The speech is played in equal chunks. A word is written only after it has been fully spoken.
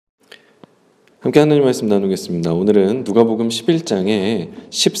함께 하나님 말씀 나누겠습니다. 오늘은 누가복음 11장의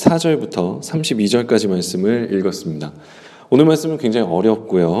 14절부터 32절까지 말씀을 읽었습니다. 오늘 말씀은 굉장히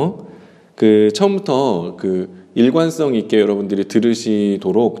어렵고요. 처음부터 일관성 있게 여러분들이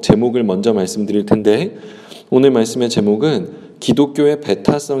들으시도록 제목을 먼저 말씀드릴 텐데, 오늘 말씀의 제목은 기독교의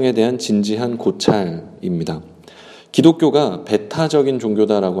배타성에 대한 진지한 고찰입니다. 기독교가 배타적인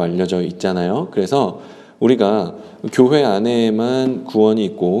종교다라고 알려져 있잖아요. 그래서 우리가 교회 안에만 구원이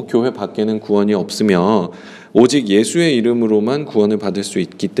있고 교회 밖에는 구원이 없으며 오직 예수의 이름으로만 구원을 받을 수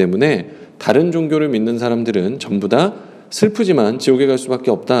있기 때문에 다른 종교를 믿는 사람들은 전부 다 슬프지만 지옥에 갈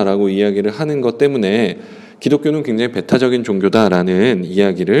수밖에 없다라고 이야기를 하는 것 때문에 기독교는 굉장히 배타적인 종교다라는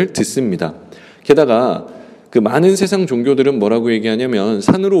이야기를 듣습니다. 게다가 많은 세상 종교들은 뭐라고 얘기하냐면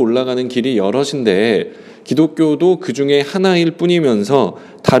산으로 올라가는 길이 여럿인데 기독교도 그 중에 하나일 뿐이면서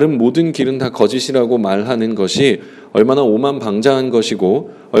다른 모든 길은 다 거짓이라고 말하는 것이 얼마나 오만방자한 것이고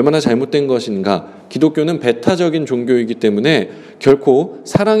얼마나 잘못된 것인가. 기독교는 배타적인 종교이기 때문에 결코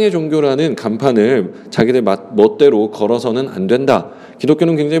사랑의 종교라는 간판을 자기들 멋대로 걸어서는 안 된다.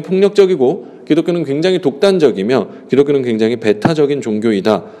 기독교는 굉장히 폭력적이고 기독교는 굉장히 독단적이며 기독교는 굉장히 배타적인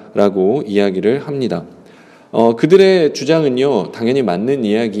종교이다라고 이야기를 합니다. 그들의 주장은요, 당연히 맞는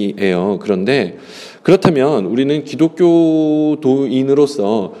이야기예요. 그런데 그렇다면 우리는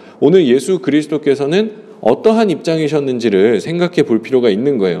기독교도인으로서 오늘 예수 그리스도께서는 어떠한 입장이셨는지를 생각해 볼 필요가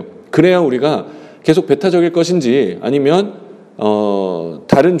있는 거예요. 그래야 우리가 계속 배타적일 것인지 아니면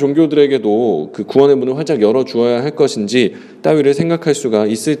다른 종교들에게도 그 구원의 문을 활짝 열어주어야 할 것인지 따위를 생각할 수가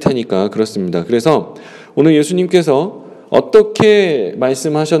있을 테니까 그렇습니다. 그래서 오늘 예수님께서 어떻게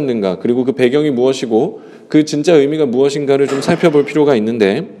말씀하셨는가, 그리고 그 배경이 무엇이고 그 진짜 의미가 무엇인가를 좀 살펴볼 필요가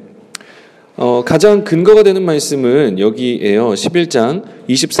있는데, 가장 근거가 되는 말씀은 여기에요. 11장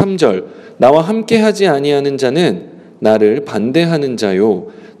 23절. 나와 함께 하지 아니하는 자는 나를 반대하는 자요,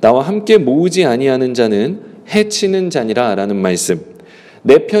 나와 함께 모으지 아니하는 자는 해치는 자니라 라는 말씀.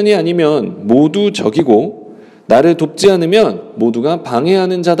 내 편이 아니면 모두 적이고 나를 돕지 않으면 모두가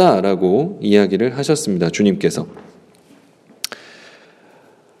방해하는 자다라고 이야기를 하셨습니다. 주님께서.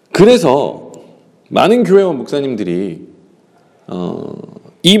 그래서 많은 교회와 목사님들이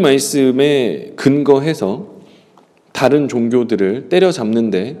이 말씀에 근거해서 다른 종교들을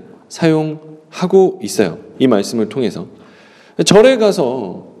때려잡는데 사용하고 있어요. 이 말씀을 통해서. 절에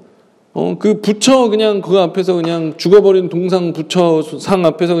가서 그 부처 그냥 그 앞에서 그냥 죽어버린 동상 부처 상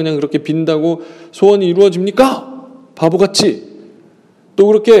앞에서 그냥 그렇게 빈다고 소원이 이루어집니까? 바보같이. 또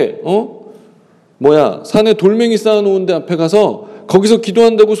그렇게 산에 돌멩이 쌓아놓은 데 앞에 가서 거기서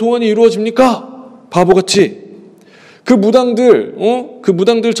기도한다고 소원이 이루어집니까? 바보같이. 그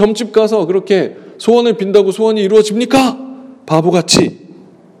무당들 점집 가서 그렇게 소원을 빈다고 소원이 이루어집니까? 바보같이.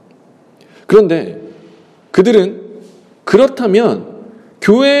 그런데 그들은 그렇다면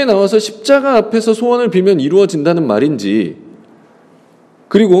교회에 나와서 십자가 앞에서 소원을 빌면 이루어진다는 말인지,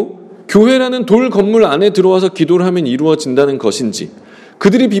 그리고 교회라는 돌 건물 안에 들어와서 기도를 하면 이루어진다는 것인지,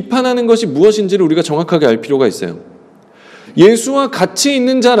 그들이 비판하는 것이 무엇인지를 우리가 정확하게 알 필요가 있어요. 예수와 같이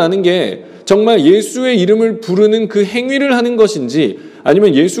있는 자라는 게 정말 예수의 이름을 부르는 그 행위를 하는 것인지,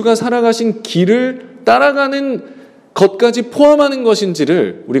 아니면 예수가 살아가신 길을 따라가는 것까지 포함하는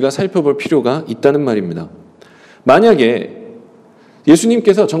것인지를 우리가 살펴볼 필요가 있다는 말입니다. 만약에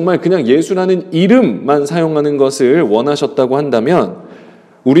예수님께서 정말 그냥 예수라는 이름만 사용하는 것을 원하셨다고 한다면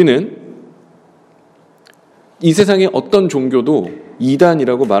우리는 이 세상의 어떤 종교도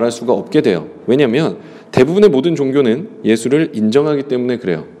이단이라고 말할 수가 없게 돼요. 왜냐하면 대부분의 모든 종교는 예수를 인정하기 때문에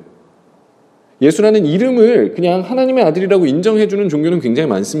그래요. 예수라는 이름을 그냥 하나님의 아들이라고 인정해주는 종교는 굉장히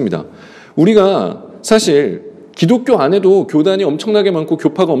많습니다. 우리가 사실 기독교 안에도 교단이 엄청나게 많고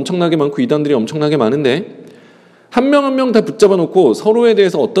교파가 엄청나게 많고 이단들이 엄청나게 많은데 한 명 한 명 다 붙잡아 놓고 서로에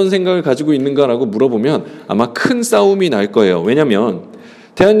대해서 어떤 생각을 가지고 있는가라고 물어보면 아마 큰 싸움이 날 거예요. 왜냐하면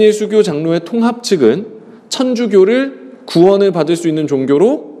대한예수교 장로회 통합 측은 천주교를 구원을 받을 수 있는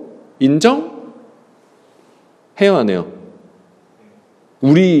종교로 인정해야 하네요.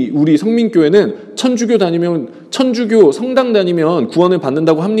 우리 성민교회는 천주교 성당 다니면 구원을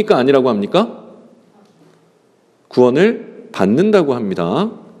받는다고 합니까? 아니라고 합니까? 구원을 받는다고 합니다.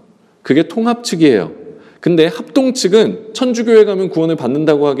 그게 통합 측이에요. 근데 합동 측은 천주교에 가면 구원을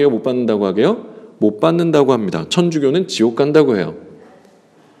받는다고 하게요? 못 받는다고 하게요? 못 받는다고 합니다. 천주교는 지옥 간다고 해요.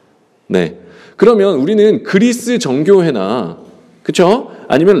 네. 그러면 우리는 그리스 정교회나, 그쵸?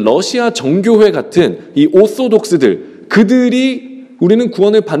 아니면 러시아 정교회 같은 이 오소독스들, 그들이 우리는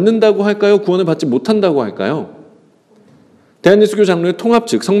구원을 받는다고 할까요? 구원을 받지 못한다고 할까요? 대한예수교 장로회 통합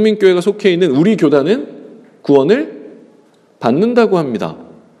측, 성민교회가 속해 있는 우리 교단은 구원을 받는다고 합니다.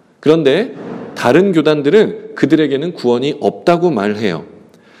 그런데 다른 교단들은 그들에게는 구원이 없다고 말해요.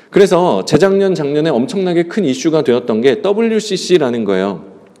 그래서 재작년, 작년에 엄청나게 큰 이슈가 되었던 게 WCC라는 거예요.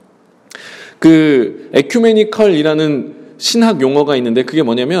 그 에큐메니컬이라는 신학 용어가 있는데 그게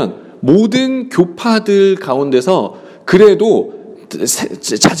뭐냐면 모든 교파들 가운데서 그래도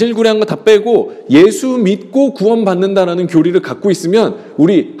자질구레한 거 다 빼고 예수 믿고 구원받는다라는 교리를 갖고 있으면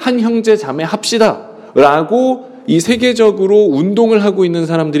우리 한 형제 자매 합시다 라고 이 세계적으로 운동을 하고 있는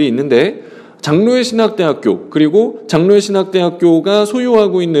사람들이 있는데 장로의 신학대학교 그리고 장로의 신학대학교가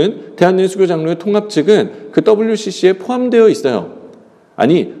소유하고 있는 대한예수교 장로의 통합 측은 그 WCC에 포함되어 있어요.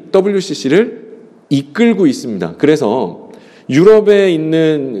 아니 WCC를 이끌고 있습니다. 그래서 유럽에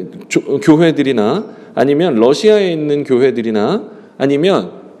있는 교회들이나 아니면 러시아에 있는 교회들이나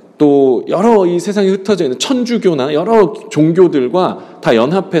아니면 또 여러 이 세상에 흩어져 있는 천주교나 여러 종교들과 다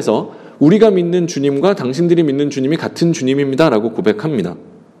연합해서 우리가 믿는 주님과 당신들이 믿는 주님이 같은 주님입니다라고 고백합니다.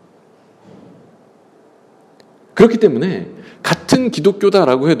 그렇기 때문에 같은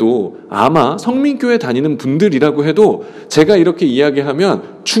기독교다라고 해도 아마 성민교회 다니는 분들이라고 해도 제가 이렇게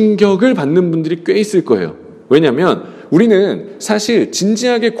이야기하면 충격을 받는 분들이 꽤 있을 거예요. 왜냐하면 우리는 사실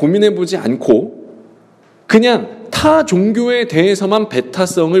진지하게 고민해보지 않고 그냥 타 종교에 대해서만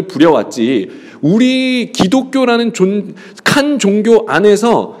배타성을 부려왔지 우리 기독교라는 칸 종교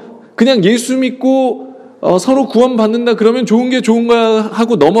안에서 그냥 예수 믿고 서로 구원받는다 그러면 좋은 게 좋은 거야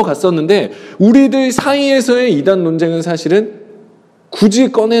하고 넘어갔었는데 우리들 사이에서의 이단 논쟁은 사실은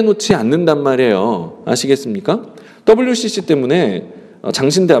굳이 꺼내놓지 않는단 말이에요. 아시겠습니까? WCC 때문에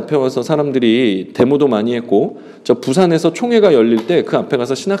장신대 앞에 와서 사람들이 데모도 많이 했고 저 부산에서 총회가 열릴 때 그 앞에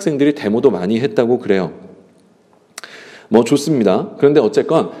가서 신학생들이 데모도 많이 했다고 그래요. 뭐 좋습니다. 그런데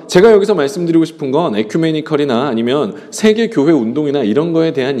어쨌건 제가 여기서 말씀드리고 싶은 건 에큐메니컬이나 아니면 세계 교회 운동이나 이런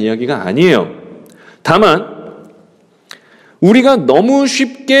거에 대한 이야기가 아니에요. 다만 우리가 너무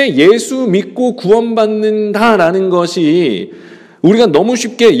쉽게 예수 믿고 구원받는다라는 것이 우리가 너무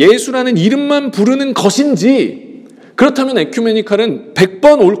쉽게 예수라는 이름만 부르는 것인지 그렇다면 에큐메니컬은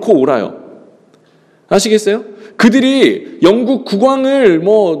 100번 옳고 옳아요. 아시겠어요? 그들이 영국 국왕을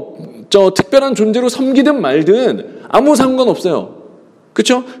특별한 존재로 섬기든 말든 아무 상관없어요.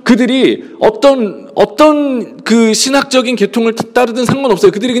 그렇죠? 그들이 어떤 그 신학적인 계통을 따르든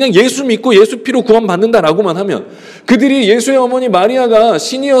상관없어요. 그들이 그냥 예수 믿고 예수 피로 구원받는다라고만 하면 그들이 예수의 어머니 마리아가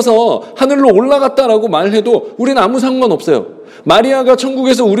신이어서 하늘로 올라갔다라고 말해도 우리는 아무 상관없어요. 마리아가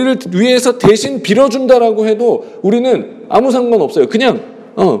천국에서 우리를 위해서 대신 빌어준다라고 해도 우리는 아무 상관없어요. 그냥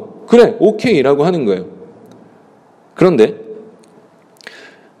그래 오케이라고 하는 거예요. 그런데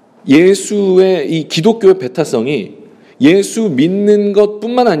예수의 이 기독교의 배타성이 예수 믿는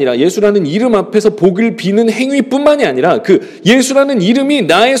것뿐만 아니라 예수라는 이름 앞에서 복을 비는 행위뿐만이 아니라 그 예수라는 이름이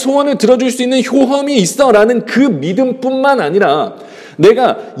나의 소원을 들어줄 수 있는 효험이 있어라는 그 믿음뿐만 아니라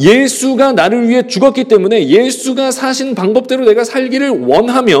내가 예수가 나를 위해 죽었기 때문에 예수가 사신 방법대로 내가 살기를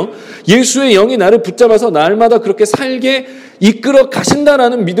원하며 예수의 영이 나를 붙잡아서 날마다 그렇게 살게 이끌어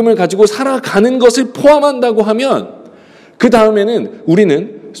가신다라는 믿음을 가지고 살아가는 것을 포함한다고 하면 그 다음에는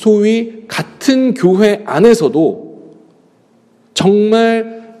우리는 소위 같은 교회 안에서도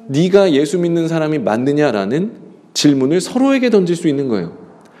정말 네가 예수 믿는 사람이 맞느냐라는 질문을 서로에게 던질 수 있는 거예요.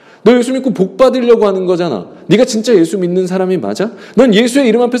 너 예수 믿고 복 받으려고 하는 거잖아. 네가 진짜 예수 믿는 사람이 맞아? 넌 예수의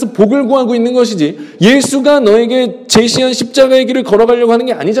이름 앞에서 복을 구하고 있는 것이지 예수가 너에게 제시한 십자가의 길을 걸어가려고 하는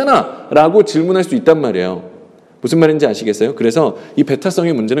게 아니잖아 라고 질문할 수 있단 말이에요. 무슨 말인지 아시겠어요? 그래서 이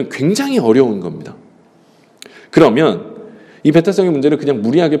배타성의 문제는 굉장히 어려운 겁니다. 그러면 이 배타성의 문제를 그냥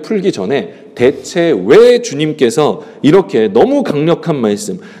무리하게 풀기 전에 대체 왜 주님께서 이렇게 너무 강력한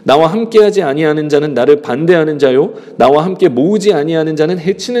말씀 나와 함께하지 아니하는 자는 나를 반대하는 자요 나와 함께 모으지 아니하는 자는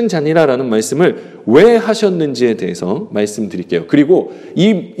해치는 자니라라는 말씀을 왜 하셨는지에 대해서 말씀드릴게요. 그리고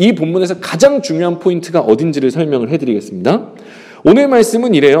이 본문에서 가장 중요한 포인트가 어딘지를 설명을 해드리겠습니다. 오늘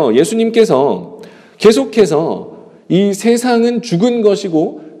말씀은 이래요. 예수님께서 계속해서 이 세상은 죽은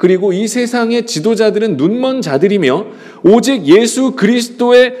것이고 그리고 이 세상의 지도자들은 눈먼 자들이며 오직 예수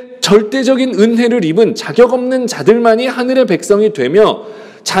그리스도의 절대적인 은혜를 입은 자격 없는 자들만이 하늘의 백성이 되며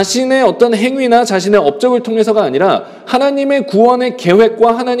자신의 어떤 행위나 자신의 업적을 통해서가 아니라 하나님의 구원의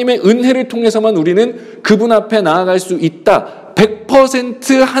계획과 하나님의 은혜를 통해서만 우리는 그분 앞에 나아갈 수 있다.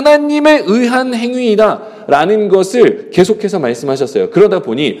 100% 하나님에 의한 행위이다 라는 것을 계속해서 말씀하셨어요. 그러다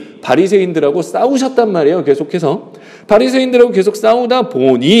보니 바리새인들하고 싸우셨단 말이에요. 계속해서 바리새인들하고 계속 싸우다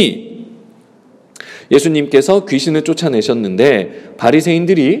보니 예수님께서 귀신을 쫓아내셨는데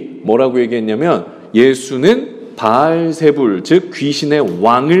바리새인들이 뭐라고 얘기했냐면 예수는 바알세불 즉 귀신의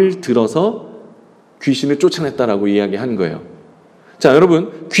왕을 들어서 귀신을 쫓아냈다라고 이야기한 거예요. 자,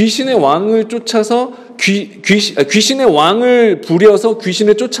 여러분, 귀신의 왕을 쫓아서 귀신의 왕을 부려서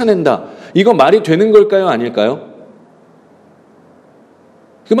귀신을 쫓아낸다. 이거 말이 되는 걸까요? 아닐까요?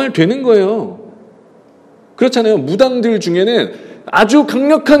 그 말 되는 거예요. 그렇잖아요. 무당들 중에는 아주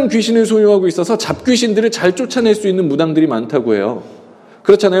강력한 귀신을 소유하고 있어서 잡귀신들을 잘 쫓아낼 수 있는 무당들이 많다고 해요.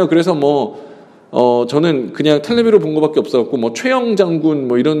 그렇잖아요. 그래서 저는 그냥 텔레비로 본 것밖에 없어갖고 최영 장군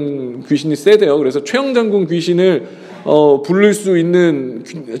이런 귀신이 세대요. 그래서 최영 장군 귀신을 부를 수 있는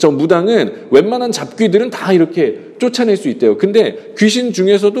저 무당은 웬만한 잡귀들은 다 이렇게 쫓아낼 수 있대요. 근데 귀신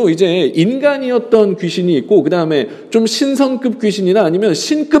중에서도 이제 인간이었던 귀신이 있고, 그 다음에 좀 신성급 귀신이나 아니면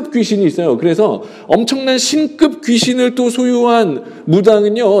신급 귀신이 있어요. 그래서 엄청난 신급 귀신을 또 소유한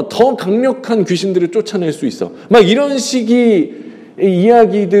무당은요, 더 강력한 귀신들을 쫓아낼 수 있어. 막 이런 식의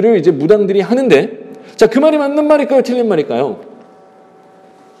이야기들을 이제 무당들이 하는데, 자, 그 말이 맞는 말일까요? 틀린 말일까요?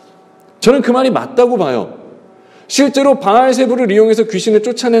 저는 그 말이 맞다고 봐요. 실제로 바알세불을 이용해서 귀신을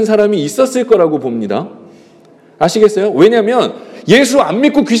쫓아낸 사람이 있었을 거라고 봅니다. 아시겠어요? 왜냐하면 예수 안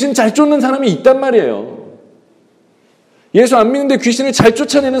믿고 귀신 잘 쫓는 사람이 있단 말이에요. 예수 안 믿는데 귀신을 잘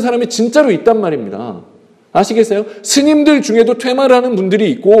쫓아내는 사람이 진짜로 있단 말입니다. 아시겠어요? 스님들 중에도 퇴마를 하는 분들이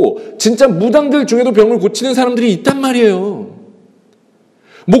있고 진짜 무당들 중에도 병을 고치는 사람들이 있단 말이에요.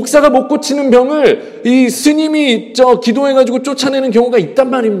 목사가 못 고치는 병을 이 스님이 기도해가지고 쫓아내는 경우가 있단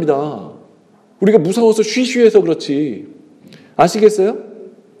말입니다. 우리가 무서워서 쉬쉬해서 그렇지. 아시겠어요?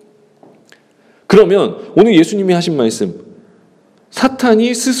 그러면 오늘 예수님이 하신 말씀,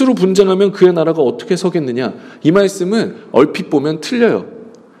 사탄이 스스로 분쟁하면 그의 나라가 어떻게 서겠느냐, 이 말씀은 얼핏 보면 틀려요.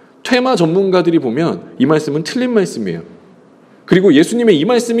 퇴마 전문가들이 보면 이 말씀은 틀린 말씀이에요. 그리고 예수님의 이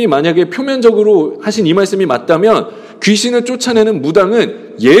말씀이 만약에 표면적으로 하신 이 말씀이 맞다면 귀신을 쫓아내는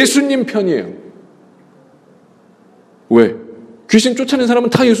무당은 예수님 편이에요. 왜? 귀신 쫓아낸 사람은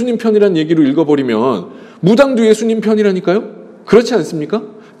다 예수님 편이라는 얘기로 읽어버리면 무당도 예수님 편이라니까요? 그렇지 않습니까?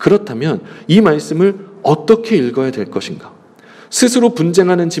 그렇다면 이 말씀을 어떻게 읽어야 될 것인가? 스스로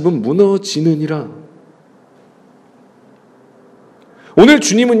분쟁하는 집은 무너지느니라. 오늘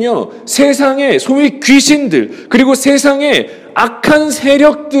주님은요, 세상의 소위 귀신들, 그리고 세상의 악한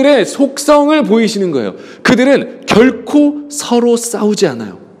세력들의 속성을 보이시는 거예요. 그들은 결코 서로 싸우지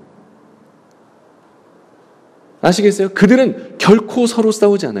않아요. 아시겠어요? 그들은 결코 서로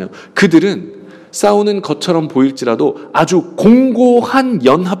싸우지 않아요. 그들은 싸우는 것처럼 보일지라도 아주 공고한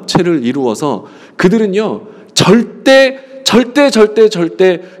연합체를 이루어서 그들은요, 절대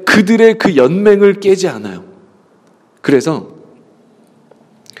그들의 그 연맹을 깨지 않아요. 그래서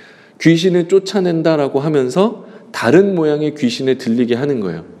귀신을 쫓아낸다라고 하면서 다른 모양의 귀신에 들리게 하는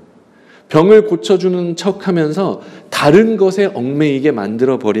거예요. 병을 고쳐주는 척 하면서 다른 것에 얽매이게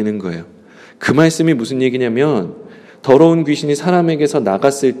만들어 버리는 거예요. 그 말씀이 무슨 얘기냐면, 더러운 귀신이 사람에게서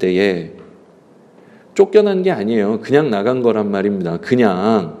나갔을 때에 쫓겨난 게 아니에요. 그냥 나간 거란 말입니다.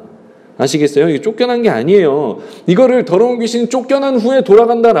 그냥. 아시겠어요? 이게 쫓겨난 게 아니에요. 이거를 더러운 귀신이 쫓겨난 후에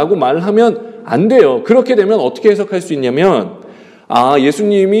돌아간다라고 말하면 안 돼요. 그렇게 되면 어떻게 해석할 수 있냐면,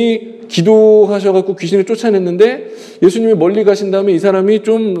 예수님이 기도하셔갖고 귀신을 쫓아냈는데 예수님이 멀리 가신 다음에 이 사람이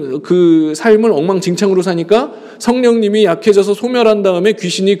좀 그 삶을 엉망진창으로 사니까 성령님이 약해져서 소멸한 다음에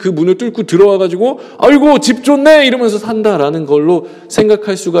귀신이 그 문을 뚫고 들어와가지고 아이고 집 좋네 이러면서 산다라는 걸로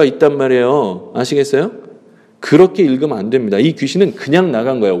생각할 수가 있단 말이에요. 아시겠어요? 그렇게 읽으면 안 됩니다. 이 귀신은 그냥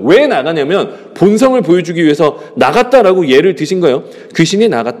나간 거예요. 왜 나가냐면 본성을 보여주기 위해서 나갔다라고 예를 드신 거예요. 귀신이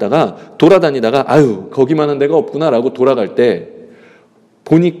나갔다가 돌아다니다가 거기만한 데가 없구나라고 돌아갈 때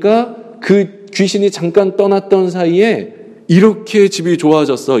보니까 그 귀신이 잠깐 떠났던 사이에 이렇게 집이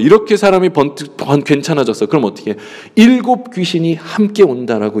좋아졌어. 이렇게 사람이 괜찮아졌어. 그럼 어떻게 해? 7 귀신이 함께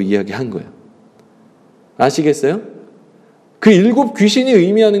온다라고 이야기한 거예요. 아시겠어요? 그 7 귀신이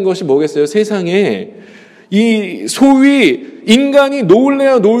의미하는 것이 뭐겠어요? 세상에 이 소위 인간이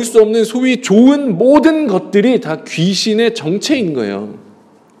놓을래야 놓을 수 없는 소위 좋은 모든 것들이 다 귀신의 정체인 거예요.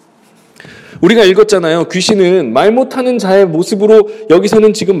 우리가 읽었잖아요. 귀신은 말 못하는 자의 모습으로,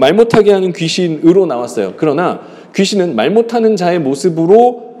 여기서는 지금 말 못하게 하는 귀신으로 나왔어요. 그러나 귀신은 말 못하는 자의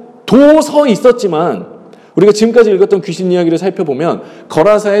모습으로 서 있었지만, 우리가 지금까지 읽었던 귀신 이야기를 살펴보면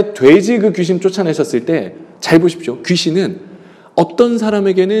거라사의 돼지 그 귀신 쫓아내셨을 때 잘 보십시오. 귀신은 어떤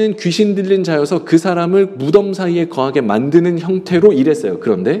사람에게는 귀신 들린 자여서 그 사람을 무덤 사이에 거하게 만드는 형태로 일했어요.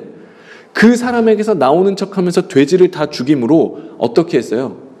 그런데 그 사람에게서 나오는 척하면서 돼지를 다 죽임으로 어떻게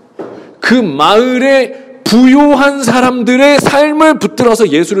했어요? 그 마을의 부요한 사람들의 삶을 붙들어서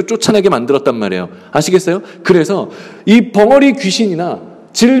예수를 쫓아내게 만들었단 말이에요. 아시겠어요? 그래서 이 벙어리 귀신이나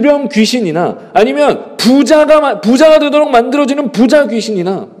질병 귀신이나 아니면 부자가 되도록 만들어주는 부자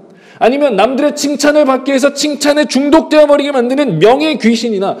귀신이나 아니면 남들의 칭찬을 받기 위해서 칭찬에 중독되어 버리게 만드는 명예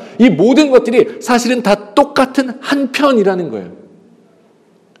귀신이나 이 모든 것들이 사실은 다 똑같은 한 편이라는 거예요.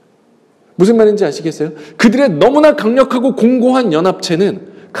 무슨 말인지 아시겠어요? 그들의 너무나 강력하고 공고한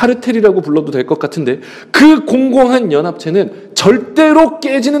연합체는 카르텔이라고 불러도 될 것 같은데 그 공공한 연합체는 절대로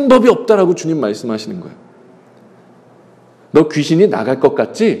깨지는 법이 없다라고 주님 말씀하시는 거예요. 너 귀신이 나갈 것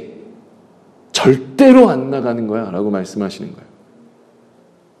같지? 절대로 안 나가는 거야 라고 말씀하시는 거예요.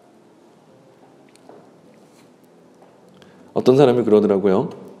 어떤 사람이 그러더라고요.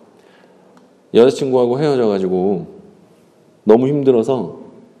 여자친구하고 헤어져가지고 너무 힘들어서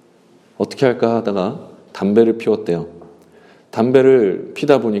어떻게 할까 하다가 담배를 피웠대요. 담배를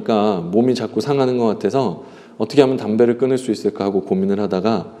피다 보니까 몸이 자꾸 상하는 것 같아서 어떻게 하면 담배를 끊을 수 있을까 하고 고민을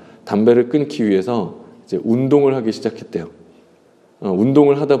하다가 담배를 끊기 위해서 이제 운동을 하기 시작했대요.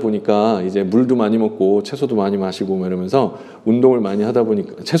 운동을 하다 보니까 이제 물도 많이 먹고 채소도 많이 마시고 이러면서 운동을 많이 하다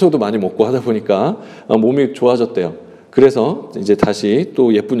보니까 채소도 많이 먹고 하다 보니까 몸이 좋아졌대요. 그래서 이제 다시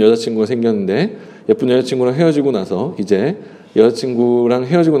또 예쁜 여자친구가 생겼는데 예쁜 여자친구랑 헤어지고 나서 이제 여자친구랑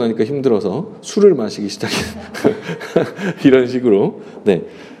헤어지고 나니까 힘들어서 술을 마시기 시작해요. 이런 식으로. 네.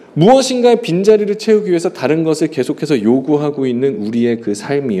 무엇인가의 빈자리를 채우기 위해서 다른 것을 계속해서 요구하고 있는 우리의 그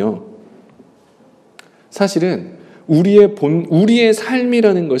삶이요. 사실은 우리의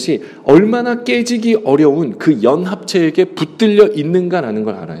삶이라는 것이 얼마나 깨지기 어려운 그 연합체에게 붙들려 있는가라는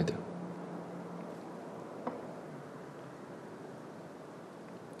걸 알아야 돼요.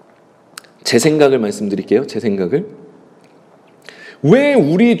 제 생각을 말씀드릴게요. 제 생각을. 왜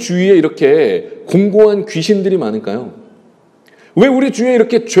우리 주위에 이렇게 공고한 귀신들이 많을까요? 왜 우리 주위에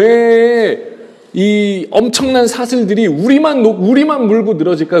이렇게 죄의 이 엄청난 사슬들이 우리만 물고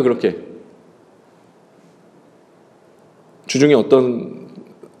늘어질까 그렇게? 주중에 어떤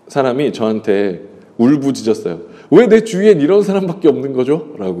사람이 저한테 울부짖었어요. 왜 내 주위엔 이런 사람밖에 없는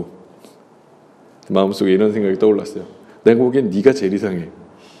거죠? 라고. 마음속에 이런 생각이 떠올랐어요. 내가 보기엔 네가 제일 이상해.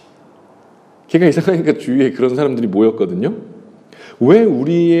 걔가 이상하니까 주위에 그런 사람들이 모였거든요. 왜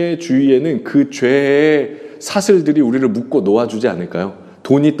우리의 주위에는 그 죄의 사슬들이 우리를 묶고 놓아주지 않을까요?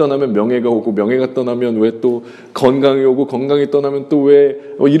 돈이 떠나면 명예가 오고 명예가 떠나면 왜 또 건강이 오고 건강이 떠나면 또 왜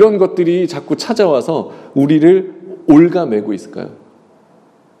이런 것들이 자꾸 찾아와서 우리를 올가매고 있을까요?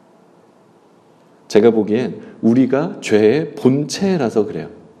 제가 보기엔 우리가 죄의 본체라서 그래요.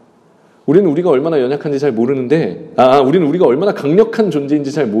 우리가 얼마나 연약한지 잘 모르는데 우리가 얼마나 강력한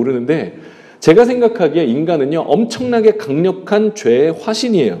존재인지 잘 모르는데 제가 생각하기에 인간은요 엄청나게 강력한 죄의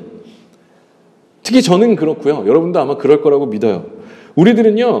화신이에요. 특히 저는 그렇고요. 여러분도 아마 그럴 거라고 믿어요.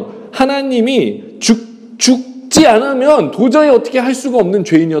 우리들은요 하나님이 죽지 않으면 도저히 어떻게 할 수가 없는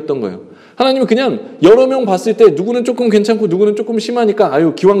죄인이었던 거예요. 하나님은 그냥 여러 명 봤을 때 누구는 조금 괜찮고 누구는 조금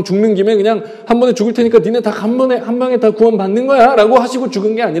심하니까 기왕 죽는 김에 그냥 한 번에 죽을 테니까 니네 다 한 방에 다 구원 받는 거야 라고 하시고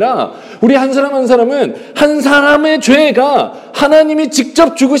죽은 게 아니라 우리 한 사람 한 사람은 한 사람의 죄가 하나님이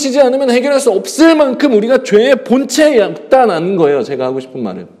직접 죽으시지 않으면 해결할 수 없을 만큼 우리가 죄의 본체였다는 거예요. 제가 하고 싶은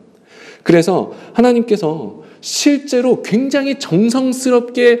말은. 그래서 하나님께서 실제로 굉장히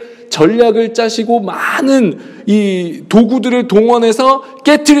정성스럽게 전략을 짜시고 많은 이 도구들을 동원해서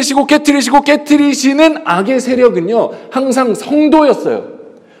깨트리시는 악의 세력은요 항상 성도였어요.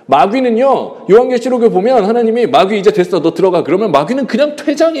 마귀는요 요한계시록에 보면 하나님이 마귀 이제 됐어 너 들어가 그러면 마귀는 그냥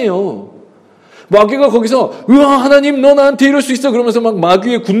퇴장해요. 마귀가 거기서 하나님 너 나한테 이럴 수 있어 그러면서 막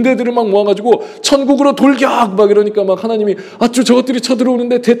마귀의 군대들을 막 모아가지고 천국으로 돌격 막 이러니까 막 하나님이 저것들이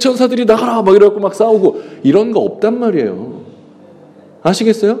쳐들어오는데 대천사들이 나가라 막 이러고 막 싸우고 이런 거 없단 말이에요.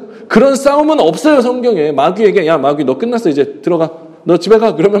 아시겠어요? 그런 싸움은 없어요. 성경에. 마귀에게 야 마귀 너 끝났어 이제 들어가 너 집에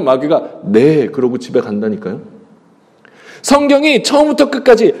가 그러면 마귀가 네 그러고 집에 간다니까요. 성경이 처음부터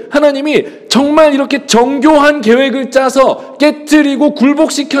끝까지 하나님이 정말 이렇게 정교한 계획을 짜서 깨트리고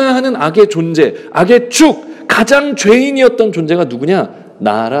굴복시켜야 하는 악의 존재, 악의 축, 가장 죄인이었던 존재가 누구냐?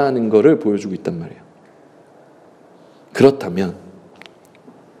 나라는 거를 보여주고 있단 말이에요. 그렇다면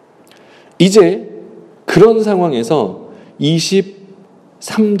이제 그런 상황에서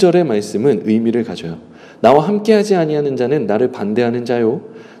 23절의 말씀은 의미를 가져요. 나와 함께하지 아니하는 자는 나를 반대하는 자요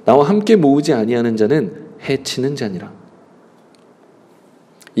나와 함께 모으지 아니하는 자는 해치는 자니라.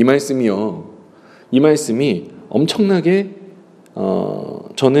 이 말씀이 엄청나게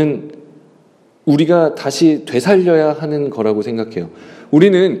저는 우리가 다시 되살려야 하는 거라고 생각해요.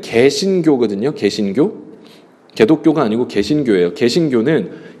 우리는 개신교거든요. 개신교. 개독교가 아니고 개신교예요.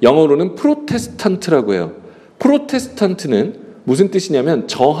 개신교는 영어로는 프로테스탄트라고 해요. 프로테스탄트는 무슨 뜻이냐면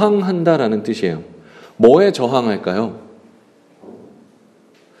저항한다라는 뜻이에요. 뭐에 저항할까요?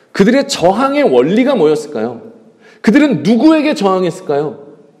 그들의 저항의 원리가 뭐였을까요? 그들은 누구에게 저항했을까요?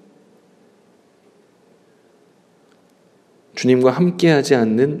 주님과 함께하지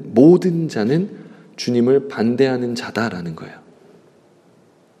않는 모든 자는 주님을 반대하는 자다라는 거예요.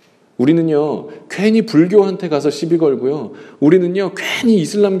 우리는요 괜히 불교한테 가서 시비 걸고요. 우리는요 괜히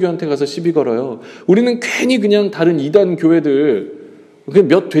이슬람교한테 가서 시비 걸어요. 우리는 괜히 그냥 다른 이단 교회들 그냥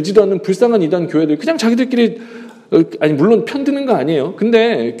몇 되지도 않는 불쌍한 이단 교회들 그냥 자기들끼리 아니 물론 편드는 거 아니에요.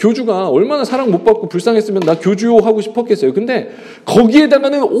 근데 교주가 얼마나 사랑 못 받고 불쌍했으면 나 교주요 하고 싶었겠어요. 근데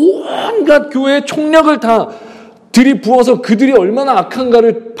거기에다가는 온갖 교회의 총력을 다 들이부어서 그들이 얼마나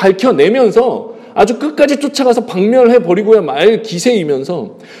악한가를 밝혀내면서 아주 끝까지 쫓아가서 박멸해버리고야 말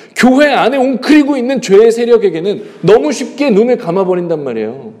기세이면서 교회 안에 웅크리고 있는 죄의 세력에게는 너무 쉽게 눈을 감아버린단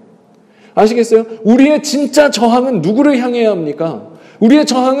말이에요. 아시겠어요? 우리의 진짜 저항은 누구를 향해야 합니까? 우리의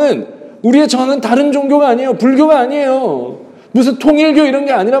저항은 다른 종교가 아니에요. 불교가 아니에요. 무슨 통일교 이런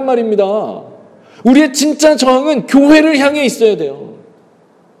게 아니란 말입니다. 우리의 진짜 저항은 교회를 향해 있어야 돼요.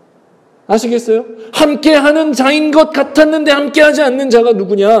 아시겠어요? 함께하는 자인 것 같았는데 함께하지 않는 자가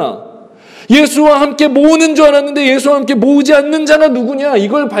누구냐? 예수와 함께 모으는 줄 알았는데 예수와 함께 모으지 않는 자가 누구냐?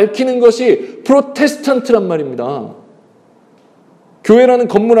 이걸 밝히는 것이 프로테스탄트란 말입니다. 교회라는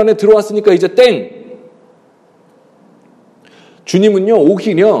건물 안에 들어왔으니까 이제 땡! 주님은요,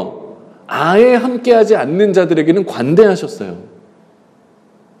 오히려 아예 함께하지 않는 자들에게는 관대하셨어요.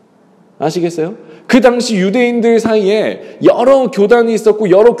 아시겠어요? 그 당시 유대인들 사이에 여러 교단이 있었고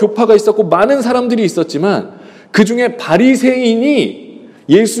여러 교파가 있었고 많은 사람들이 있었지만 그 중에 바리새인이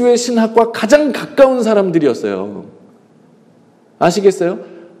예수의 신학과 가장 가까운 사람들이었어요. 아시겠어요?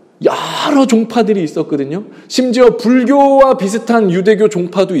 여러 종파들이 있었거든요. 심지어 불교와 비슷한 유대교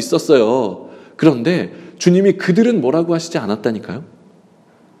종파도 있었어요. 그런데 주님이 그들은 뭐라고 하시지 않았다니까요.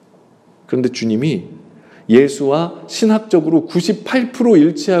 그런데 주님이 예수와 신학적으로 98%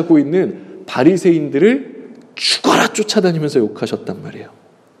 일치하고 있는 바리새인들을 죽어라 쫓아다니면서 욕하셨단 말이에요.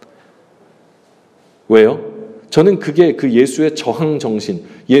 왜요? 저는 그게 그 예수의 저항 정신,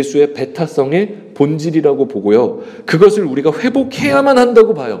 예수의 배타성의 본질이라고 보고요. 그것을 우리가 회복해야만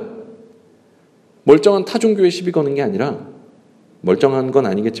한다고 봐요. 멀쩡한 타종교에 시비 거는 게 아니라, 멀쩡한 건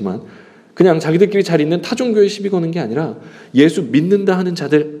아니겠지만 그냥 자기들끼리 잘 있는 타종교에 시비 거는 게 아니라 예수 믿는다 하는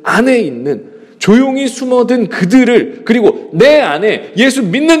자들 안에 있는 조용히 숨어든 그들을, 그리고 내 안에 예수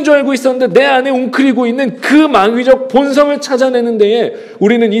믿는 줄 알고 있었는데 내 안에 웅크리고 있는 그 마귀적 본성을 찾아내는 데에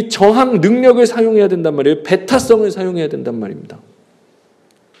우리는 이 저항 능력을 사용해야 된단 말이에요. 배타성을 사용해야 된단 말입니다.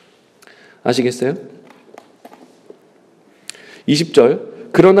 아시겠어요? 20절,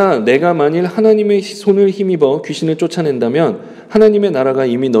 그러나 내가 만일 하나님의 손을 힘입어 귀신을 쫓아낸다면 하나님의 나라가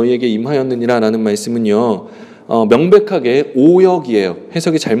이미 너희에게 임하였느니라 라는 말씀은요, 명백하게 오역이에요.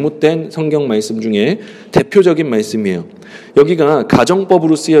 해석이 잘못된 성경 말씀 중에 대표적인 말씀이에요. 여기가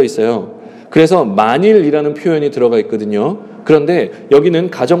가정법으로 쓰여 있어요. 그래서 만일이라는 표현이 들어가 있거든요. 그런데 여기는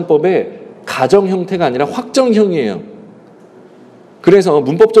가정법의 가정 형태가 아니라 확정형이에요. 그래서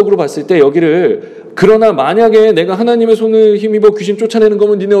문법적으로 봤을 때 여기를 그러나 만약에 내가 하나님의 손을 힘입어 귀신 쫓아내는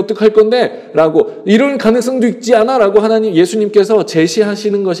거면 니네 어떡할 건데? 라고 이런 가능성도 있지 않아? 라고 예수님께서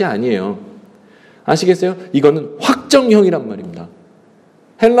제시하시는 것이 아니에요. 아시겠어요? 이거는 확정형이란 말입니다.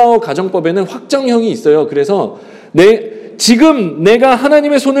 헬라어 가정법에는 확정형이 있어요. 그래서 지금 내가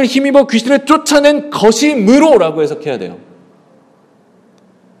하나님의 손을 힘입어 귀신을 쫓아낸 것이므로 라고 해석해야 돼요.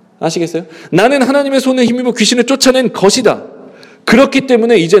 아시겠어요? 나는 하나님의 손을 힘입어 귀신을 쫓아낸 것이다. 그렇기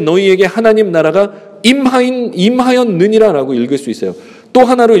때문에 이제 너희에게 하나님 나라가 임하였느니라 라고 읽을 수 있어요. 또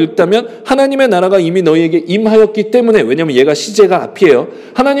하나로 읽다면 하나님의 나라가 이미 너희에게 임하였기 때문에, 왜냐하면 얘가 시제가 앞이에요.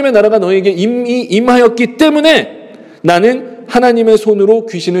 하나님의 나라가 너희에게 이미 임하였기 때문에 나는 하나님의 손으로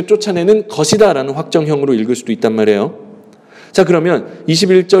귀신을 쫓아내는 것이다 라는 확정형으로 읽을 수도 있단 말이에요. 자, 그러면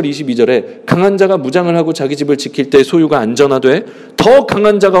 21절 22절에 강한 자가 무장을 하고 자기 집을 지킬 때 소유가 안전하되 더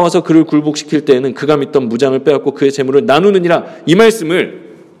강한 자가 와서 그를 굴복시킬 때에는 그가 믿던 무장을 빼앗고 그의 재물을 나누느니라, 이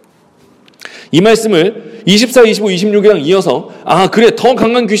말씀을 24, 25, 26이랑 이어서 그래 더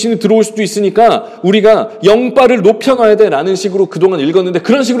강한 귀신이 들어올 수도 있으니까 우리가 영바를 높여놔야 돼 라는 식으로 그동안 읽었는데,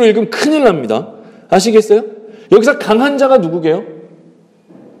 그런 식으로 읽으면 큰일 납니다. 아시겠어요? 여기서 강한 자가 누구게요?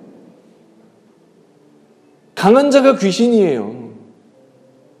 강한 자가 귀신이에요.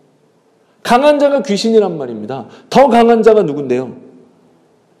 강한 자가 귀신이란 말입니다. 더 강한 자가 누군데요?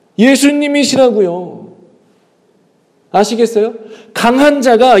 예수님이시라고요. 아시겠어요? 강한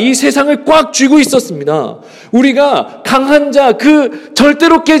자가 이 세상을 꽉 쥐고 있었습니다. 우리가 강한 자, 그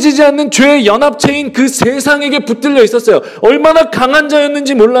절대로 깨지지 않는 죄의 연합체인 그 세상에게 붙들려 있었어요. 얼마나 강한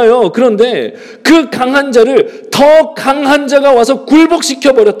자였는지 몰라요. 그런데 그 강한 자를 더 강한 자가 와서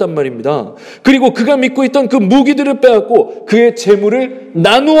굴복시켜 버렸단 말입니다. 그리고 그가 믿고 있던 그 무기들을 빼앗고 그의 재물을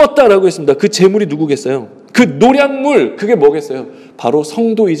나누었다라고 했습니다. 그 재물이 누구겠어요? 그 노략물, 그게 뭐겠어요? 바로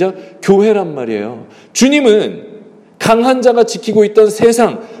성도이자 교회란 말이에요. 주님은 강한 자가 지키고 있던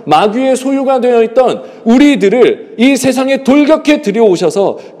세상, 마귀의 소유가 되어 있던 우리들을 이 세상에 돌격해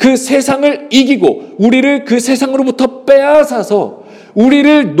들여오셔서 그 세상을 이기고 우리를 그 세상으로부터 빼앗아서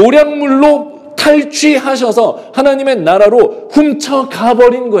우리를 노략물로 탈취하셔서 하나님의 나라로 훔쳐가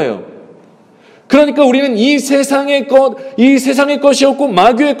버린 거예요. 그러니까 우리는 이 세상의 것이었고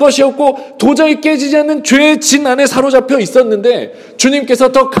마귀의 것이었고 도저히 깨지지 않는 죄의 진 안에 사로잡혀 있었는데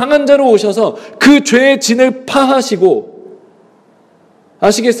주님께서 더 강한 자로 오셔서 그 죄의 진을 파하시고,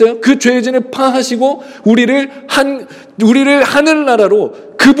 아시겠어요? 그 죄의 진을 파하시고 우리를 하늘나라로,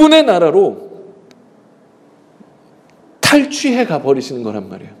 그분의 나라로 탈취해 가버리시는 거란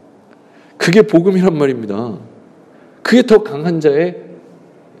말이에요. 그게 복음이란 말입니다. 그게 더 강한 자의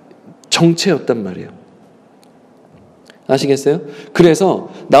정체였단 말이에요. 아시겠어요? 그래서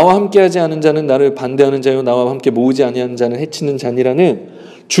나와 함께하지 않은 자는 나를 반대하는 자요, 나와 함께 모으지 아니하는 자는 해치는 자니라는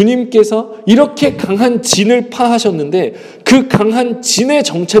주님께서 이렇게 강한 진을 파하셨는데 그 강한 진의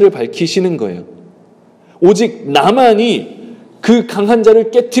정체를 밝히시는 거예요. 오직 나만이 그 강한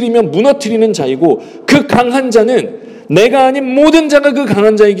자를 깨트리며 무너뜨리는 자이고, 그 강한 자는 내가 아닌 모든 자가 그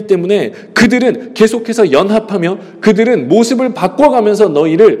강한 자이기 때문에 그들은 계속해서 연합하며 그들은 모습을 바꿔가면서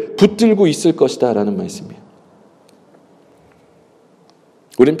너희를 붙들고 있을 것이다 라는 말씀이에요.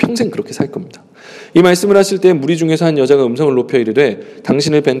 우리는 평생 그렇게 살 겁니다. 이 말씀을 하실 때 무리 중에서 한 여자가 음성을 높여 이르되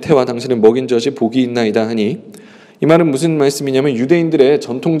당신을 벤 태와 당신을 먹인 젖이 복이 있나이다 하니, 이 말은 무슨 말씀이냐면 유대인들의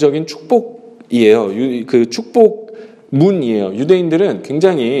전통적인 축복이에요. 그 축복문이에요. 유대인들은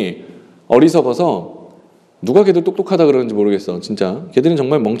굉장히 어리석어서, 누가 걔들 똑똑하다 그러는지 모르겠어. 진짜 걔들은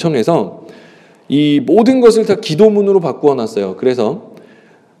정말 멍청해서 이 모든 것을 다 기도문으로 바꾸어 놨어요. 그래서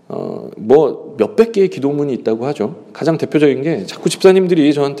뭐 몇백 개의 기도문이 있다고 하죠. 가장 대표적인 게 자꾸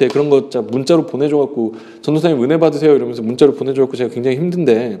집사님들이 저한테 그런 거 문자로 보내줘갖고 전도사님 은혜 받으세요 이러면서 문자로 보내줘갖고 제가 굉장히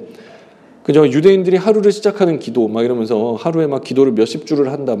힘든데, 그죠? 유대인들이 하루를 시작하는 기도 막 이러면서 하루에 막 기도를 몇십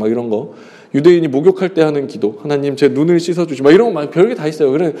줄을 한다 막 이런 거, 유대인이 목욕할 때 하는 기도, 하나님 제 눈을 씻어주시 막 이런 거 막 별게 다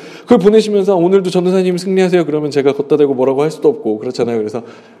있어요. 그래 그걸 보내시면서 오늘도 전도사님 승리하세요 그러면 제가 걷다 대고 뭐라고 할 수도 없고 그렇잖아요. 그래서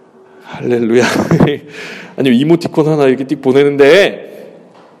할렐루야 아니면 이모티콘 하나 이렇게 띡 보내는데,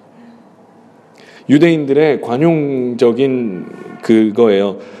 유대인들의 관용적인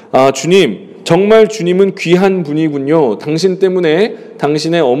그거예요. 아, 주님 정말 주님은 귀한 분이군요. 당신 때문에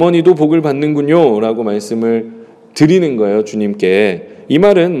당신의 어머니도 복을 받는군요 라고 말씀을 드리는 거예요, 주님께. 이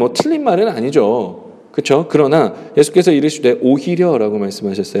말은 뭐 틀린 말은 아니죠. 그렇죠? 그러나 예수께서 이르시되 오히려 라고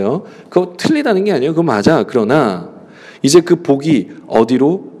말씀하셨어요. 그거 틀리다는 게 아니에요. 그거 맞아. 그러나 이제 그 복이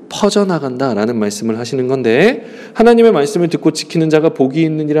어디로 퍼져나간다 라는 말씀을 하시는 건데, 하나님의 말씀을 듣고 지키는 자가 복이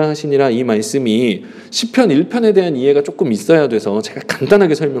있느니라 하시니라, 이 말씀이 시편 1편에 대한 이해가 조금 있어야 돼서 제가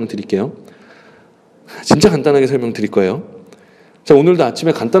간단하게 설명드릴게요. 진짜 간단하게 설명드릴 거예요. 자, 오늘도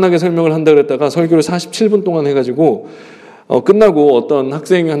아침에 간단하게 설명을 한다 그랬다가 설교를 47분 동안 해가지고 끝나고 어떤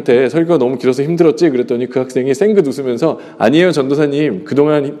학생한테 설교가 너무 길어서 힘들었지 그랬더니 그 학생이 쌩긋 웃으면서 아니에요 전도사님,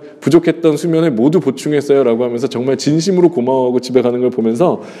 그동안 부족했던 수면을 모두 보충했어요 라고 하면서 정말 진심으로 고마워하고 집에 가는 걸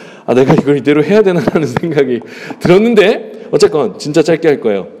보면서 아, 내가 이걸 이대로 해야 되나라는 생각이 들었는데, 어쨌건 진짜 짧게 할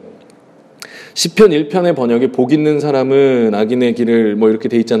거예요. 시편 1편의 번역에 복 있는 사람은 악인의 길을 뭐 이렇게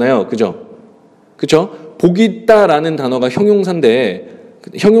돼 있잖아요. 그죠? 복 있다라는 단어가 형용사인데,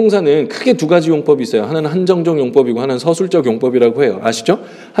 형용사는 크게 두 가지 용법이 있어요. 하나는 한정적 용법이고 하나는 서술적 용법이라고 해요. 아시죠?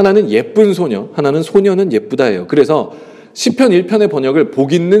 하나는 예쁜 소녀, 하나는 소녀는 예쁘다예요. 그래서 시편 1편의 번역을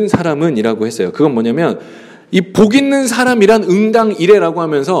복 있는 사람은 이라고 했어요. 그건 뭐냐면 이 복 있는 사람이란 응당 1회라고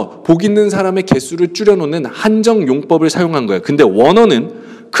하면서 복 있는 사람의 개수를 줄여놓는 한정 용법을 사용한 거예요. 근데 원어는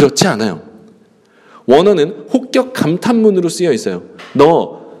그렇지 않아요. 원어는 혹격 감탄문으로 쓰여 있어요.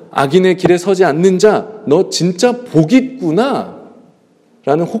 너 악인의 길에 서지 않는 자, 너 진짜 복 있구나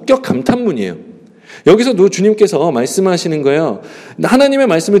라는 혹격 감탄문이에요. 여기서도 주님께서 말씀하시는 거예요. 하나님의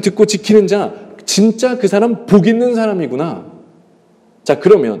말씀을 듣고 지키는 자, 진짜 그 사람 복 있는 사람이구나. 자,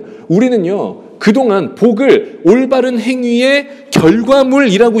 그러면 우리는요, 그동안 복을 올바른 행위의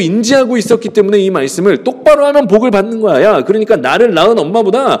결과물이라고 인지하고 있었기 때문에 이 말씀을 똑바로 하면 복을 받는 거야. 야, 그러니까 나를 낳은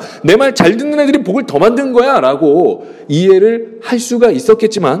엄마보다 내 말 잘 듣는 애들이 복을 더 만든 거야 라고 이해를 할 수가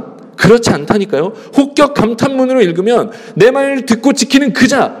있었겠지만 그렇지 않다니까요. 혹격 감탄문으로 읽으면 내 말 듣고 지키는 그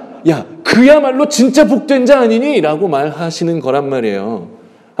자, 야, 그야말로 진짜 복된 자 아니니? 라고 말하시는 거란 말이에요.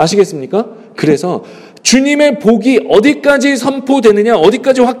 아시겠습니까? 그래서 주님의 복이 어디까지 선포되느냐,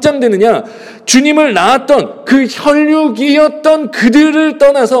 어디까지 확장되느냐, 주님을 낳았던 그 혈육이었던 그들을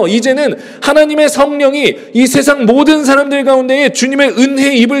떠나서 이제는 하나님의 성령이 이 세상 모든 사람들 가운데에 주님의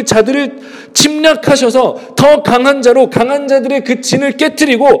은혜 입을 자들을 침략하셔서 더 강한 자로, 강한 자들의 그 진을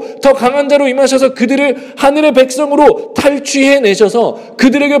깨트리고 더 강한 자로 임하셔서 그들을 하늘의 백성으로 탈취해내셔서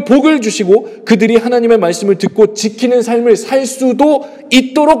그들에게 복을 주시고 그들이 하나님의 말씀을 듣고 지키는 삶을 살 수도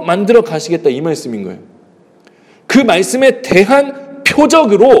있도록 만들어 가시겠다, 이 말씀인 거예요. 그 말씀에 대한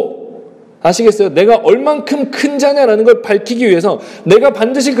표적으로 아시겠어요? 내가 얼만큼 큰 자냐라는 걸 밝히기 위해서 내가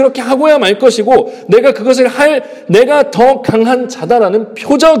반드시 그렇게 하고야 말 것이고 내가 그것을 내가 더 강한 자다라는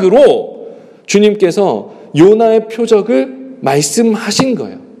표적으로 주님께서 요나의 표적을 말씀하신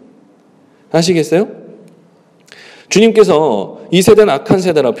거예요. 아시겠어요? 주님께서 이 세대는 악한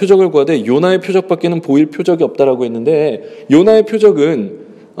세대라 표적을 구하되 요나의 표적밖에는 보일 표적이 없다라고 했는데, 요나의 표적은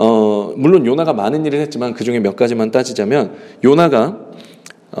물론 요나가 많은 일을 했지만 그 중에 몇 가지만 따지자면, 요나가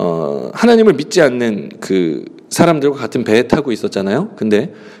하나님을 믿지 않는 그 사람들과 같은 배에 타고 있었잖아요.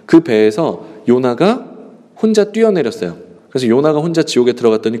 근데 그 배에서 요나가 혼자 뛰어내렸어요. 그래서 요나가 혼자 지옥에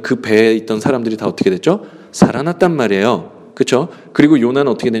들어갔더니 그 배에 있던 사람들이 다 어떻게 됐죠? 살아났단 말이에요. 그렇죠? 그리고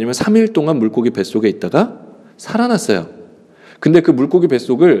요나는 어떻게 되냐면 3일 동안 물고기 뱃속에 있다가 살아났어요. 근데 그 물고기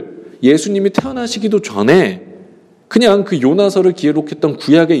뱃속을 예수님이 태어나시기도 전에 그냥 그 요나서를 기록했던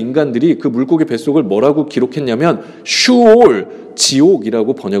구약의 인간들이 그 물고기 뱃속을 뭐라고 기록했냐면 슈올,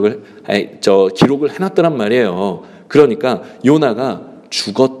 지옥이라고 기록을 해놨더란 말이에요. 그러니까 요나가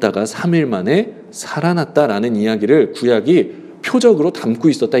죽었다가 3일 만에 살아났다라는 이야기를 구약이 표적으로 담고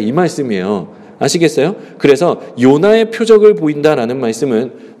있었다, 이 말씀이에요. 아시겠어요? 그래서 요나의 표적을 보인다라는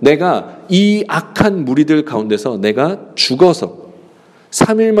말씀은 내가 이 악한 무리들 가운데서 내가 죽어서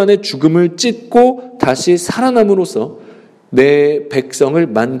 3일 만에 죽음을 찢고 다시 살아남으로써 내 백성을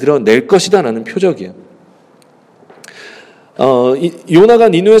만들어낼 것이다 라는 표적이에요. 요나가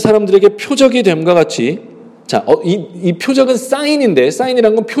니느웨 사람들에게 표적이 됨과 같이, 이 표적은 사인인데,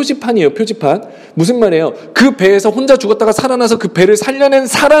 사인이란 건 표지판이에요. 표지판. 무슨 말이에요? 그 배에서 혼자 죽었다가 살아나서 그 배를 살려낸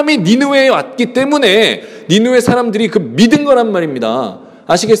사람이 니느웨에 왔기 때문에 니느웨 사람들이 그 믿은 거란 말입니다.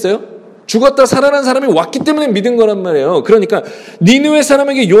 아시겠어요? 죽었다 살아난 사람이 왔기 때문에 믿은 거란 말이에요. 그러니까 니느웨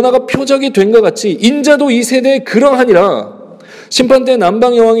사람에게 요나가 표적이 된 것 같이 인자도 이 세대에 그러하니라. 심판때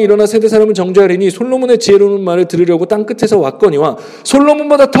남방 여왕이 일어나 세대 사람을 정죄하리니 솔로몬의 지혜로운 말을 들으려고 땅 끝에서 왔거니와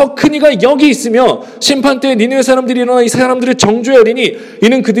솔로몬보다 더 큰 이가 여기 있으며 심판때 니느웨 사람들이 일어나 이 사람들을 정죄하리니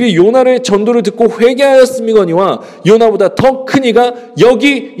이는 그들이 요나의 전도를 듣고 회개하였음이거니와 요나보다 더 큰 이가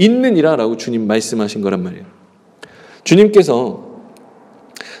여기 있느니라 라고 주님 말씀하신 거란 말이에요. 주님께서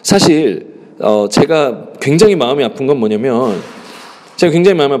사실 제가 굉장히 마음이 아픈 건 뭐냐면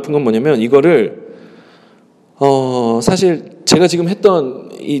이거를 사실 제가 지금 했던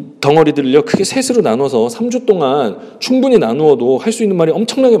이 덩어리들을요 크게 셋으로 나눠서 3주 동안 충분히 나누어도 할 수 있는 말이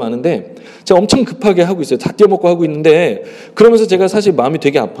엄청나게 많은데 제가 엄청 급하게 하고 있어요. 다 띄어먹고 하고 있는데 그러면서 제가 사실 마음이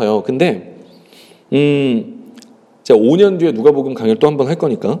되게 아파요. 근데 제가 5년 뒤에 누가복음 강의를 또 한 번 할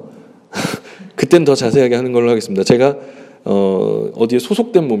거니까 그땐 더 자세하게 하는 걸로 하겠습니다. 제가 어디에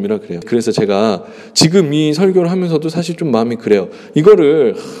소속된 몸이라 그래요. 그래서 제가 지금 이 설교를 하면서도 사실 좀 마음이 그래요.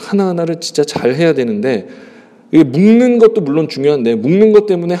 이거를 하나하나를 진짜 잘 해야 되는데 이게 묶는 것도 물론 중요한데 묶는 것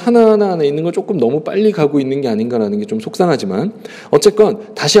때문에 하나하나 안에 있는 걸 조금 너무 빨리 가고 있는 게 아닌가라는 게 좀 속상하지만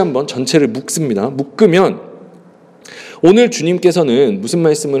어쨌건 다시 한번 전체를 묶습니다. 묶으면 오늘 주님께서는 무슨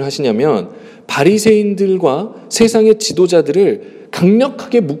말씀을 하시냐면 바리새인들과 세상의 지도자들을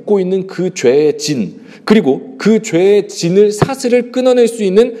강력하게 묶고 있는 그 죄의 진, 그리고 그 죄의 진을 사슬을 끊어낼 수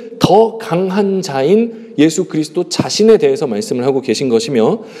있는 더 강한 자인 예수 그리스도 자신에 대해서 말씀을 하고 계신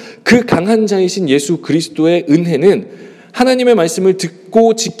것이며, 그 강한 자이신 예수 그리스도의 은혜는 하나님의 말씀을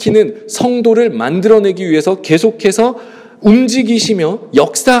듣고 지키는 성도를 만들어내기 위해서 계속해서 움직이시며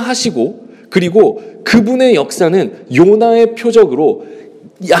역사하시고, 그리고 그분의 역사는 요나의 표적으로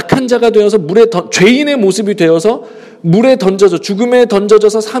약한 자가 되어서 죄인의 모습이 되어서 물에 던져져 죽음에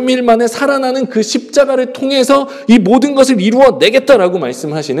던져져서 3일 만에 살아나는 그 십자가를 통해서 이 모든 것을 이루어내겠다라고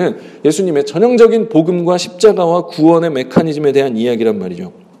말씀하시는 예수님의 전형적인 복음과 십자가와 구원의 메커니즘에 대한 이야기란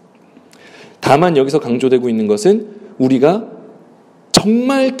말이죠. 다만 여기서 강조되고 있는 것은 우리가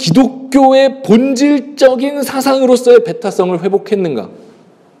정말 기독교의 본질적인 사상으로서의 배타성을 회복했는가.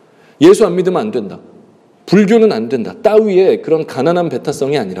 예수 안 믿으면 안 된다, 불교는 안 된다 따위의 그런 가난한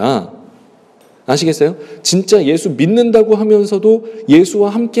배타성이 아니라, 아시겠어요? 진짜 예수 믿는다고 하면서도 예수와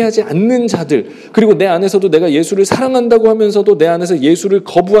함께하지 않는 자들, 그리고 내 안에서도 내가 예수를 사랑한다고 하면서도 내 안에서 예수를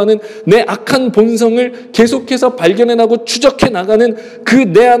거부하는 내 악한 본성을 계속해서 발견해나고 추적해 나가는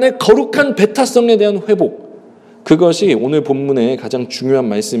그 내 안의 거룩한 배타성에 대한 회복, 그것이 오늘 본문의 가장 중요한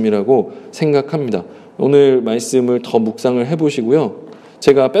말씀이라고 생각합니다. 오늘 말씀을 더 묵상을 해보시고요.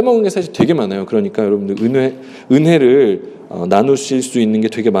 제가 빼먹은 게 사실 되게 많아요. 그러니까 여러분들 은혜를 나누실 수 있는 게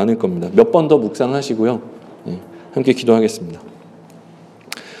되게 많을 겁니다. 몇 번 더 묵상하시고요. 함께 기도하겠습니다.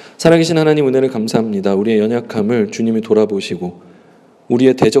 살아계신 하나님, 은혜를 감사합니다. 우리의 연약함을 주님이 돌아보시고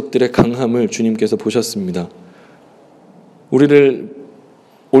우리의 대적들의 강함을 주님께서 보셨습니다. 우리를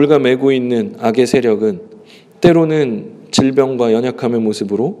올가매고 있는 악의 세력은 때로는 질병과 연약함의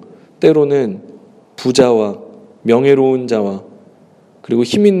모습으로, 때로는 부자와 명예로운 자와 그리고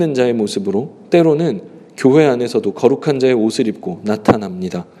힘 있는 자의 모습으로 때로는 교회 안에서도 거룩한 자의 옷을 입고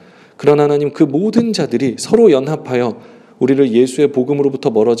나타납니다. 그러나 하나님, 그 모든 자들이 서로 연합하여 우리를 예수의 복음으로부터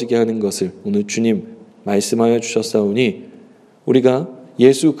멀어지게 하는 것을 오늘 주님 말씀하여 주셨사오니 우리가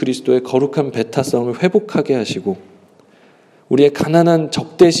예수 그리스도의 거룩한 배타성을 회복하게 하시고 우리의 가난한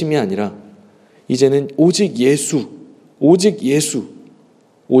적대심이 아니라 이제는 오직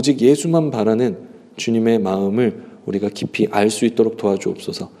예수만 바라는 주님의 마음을 우리가 깊이 알 수 있도록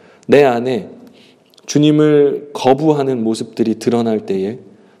도와주옵소서. 내 안에 주님을 거부하는 모습들이 드러날 때에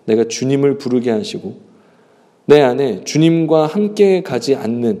내가 주님을 부르게 하시고, 내 안에 주님과 함께 가지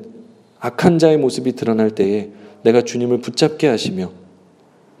않는 악한 자의 모습이 드러날 때에 내가 주님을 붙잡게 하시며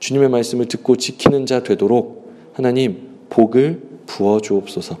주님의 말씀을 듣고 지키는 자 되도록 하나님 복을 부어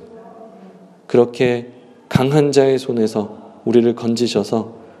주옵소서. 그렇게 강한 자의 손에서 우리를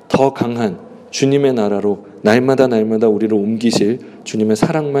건지셔서 더 강한 주님의 나라로 날마다 우리를 옮기실 주님의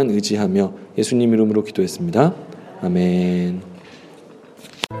사랑만 의지하며 예수님 이름으로 기도했습니다. 아멘.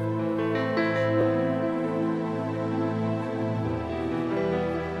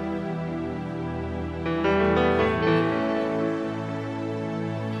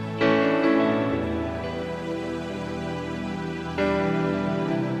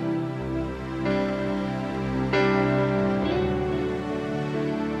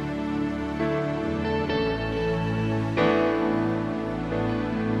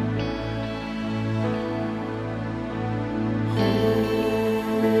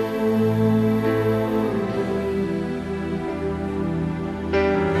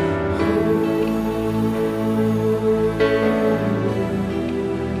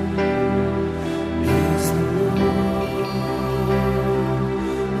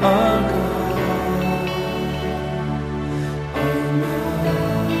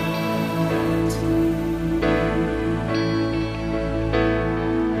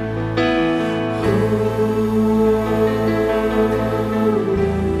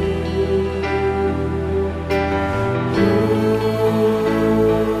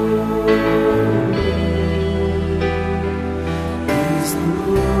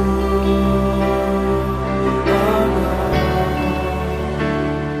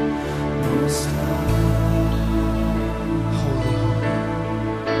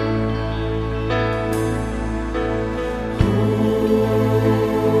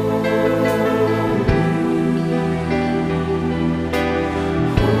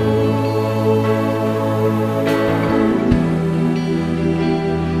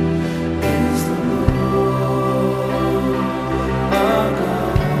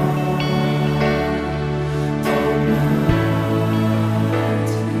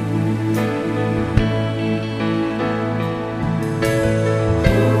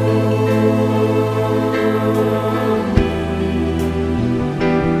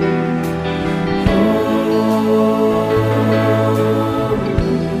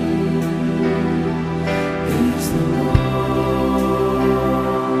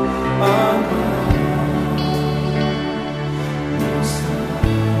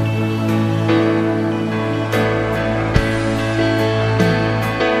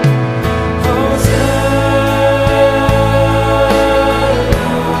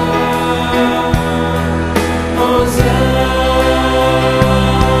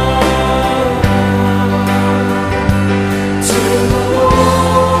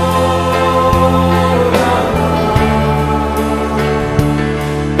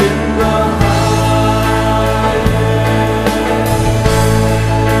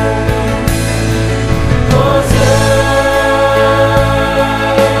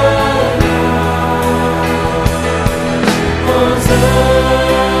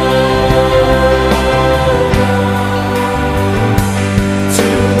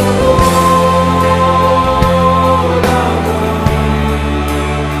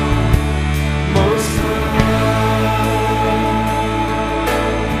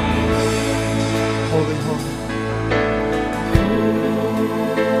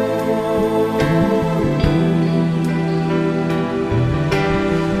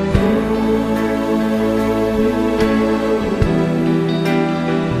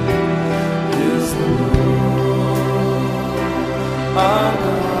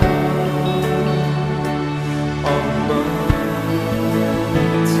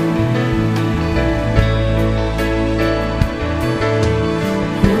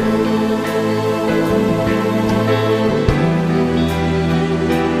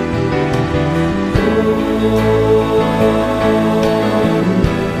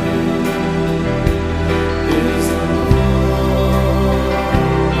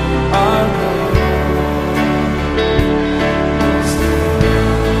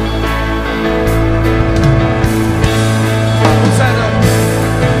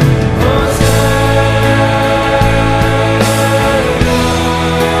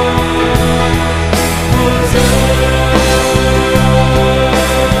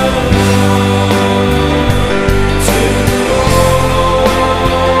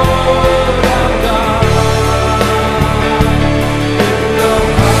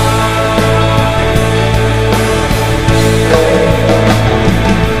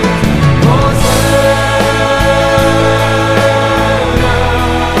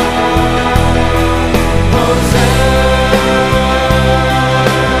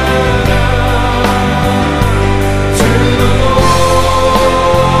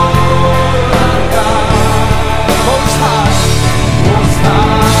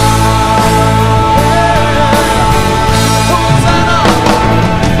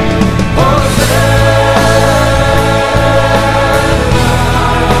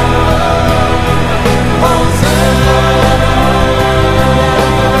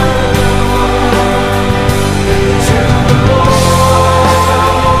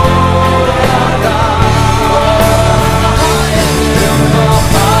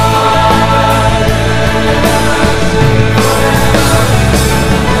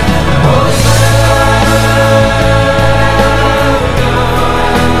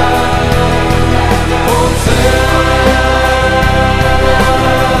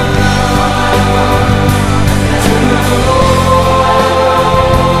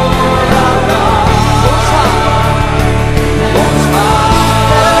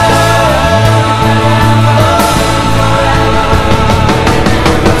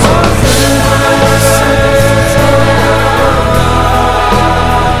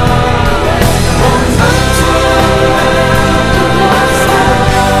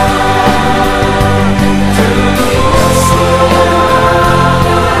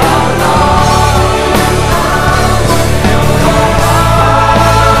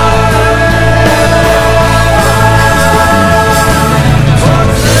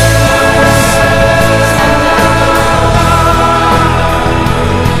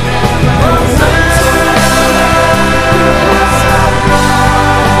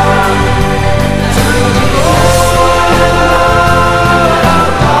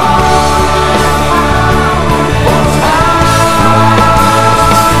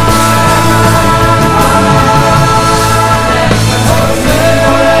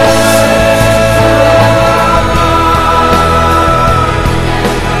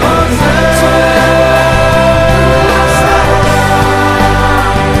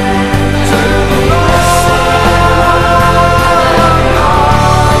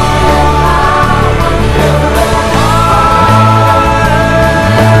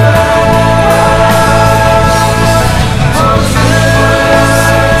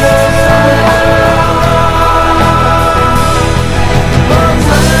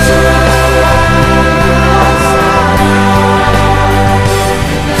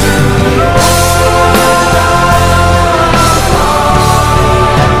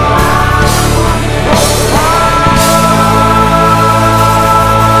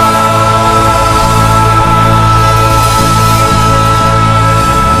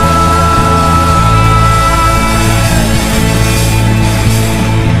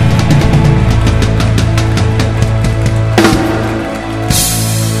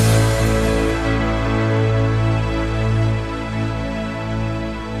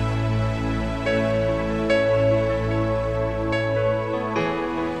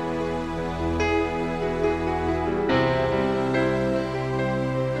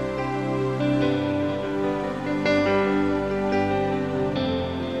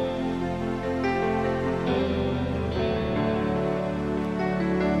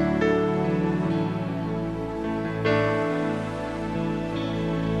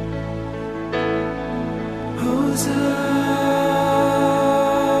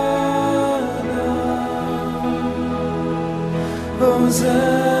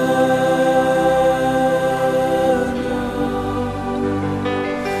 To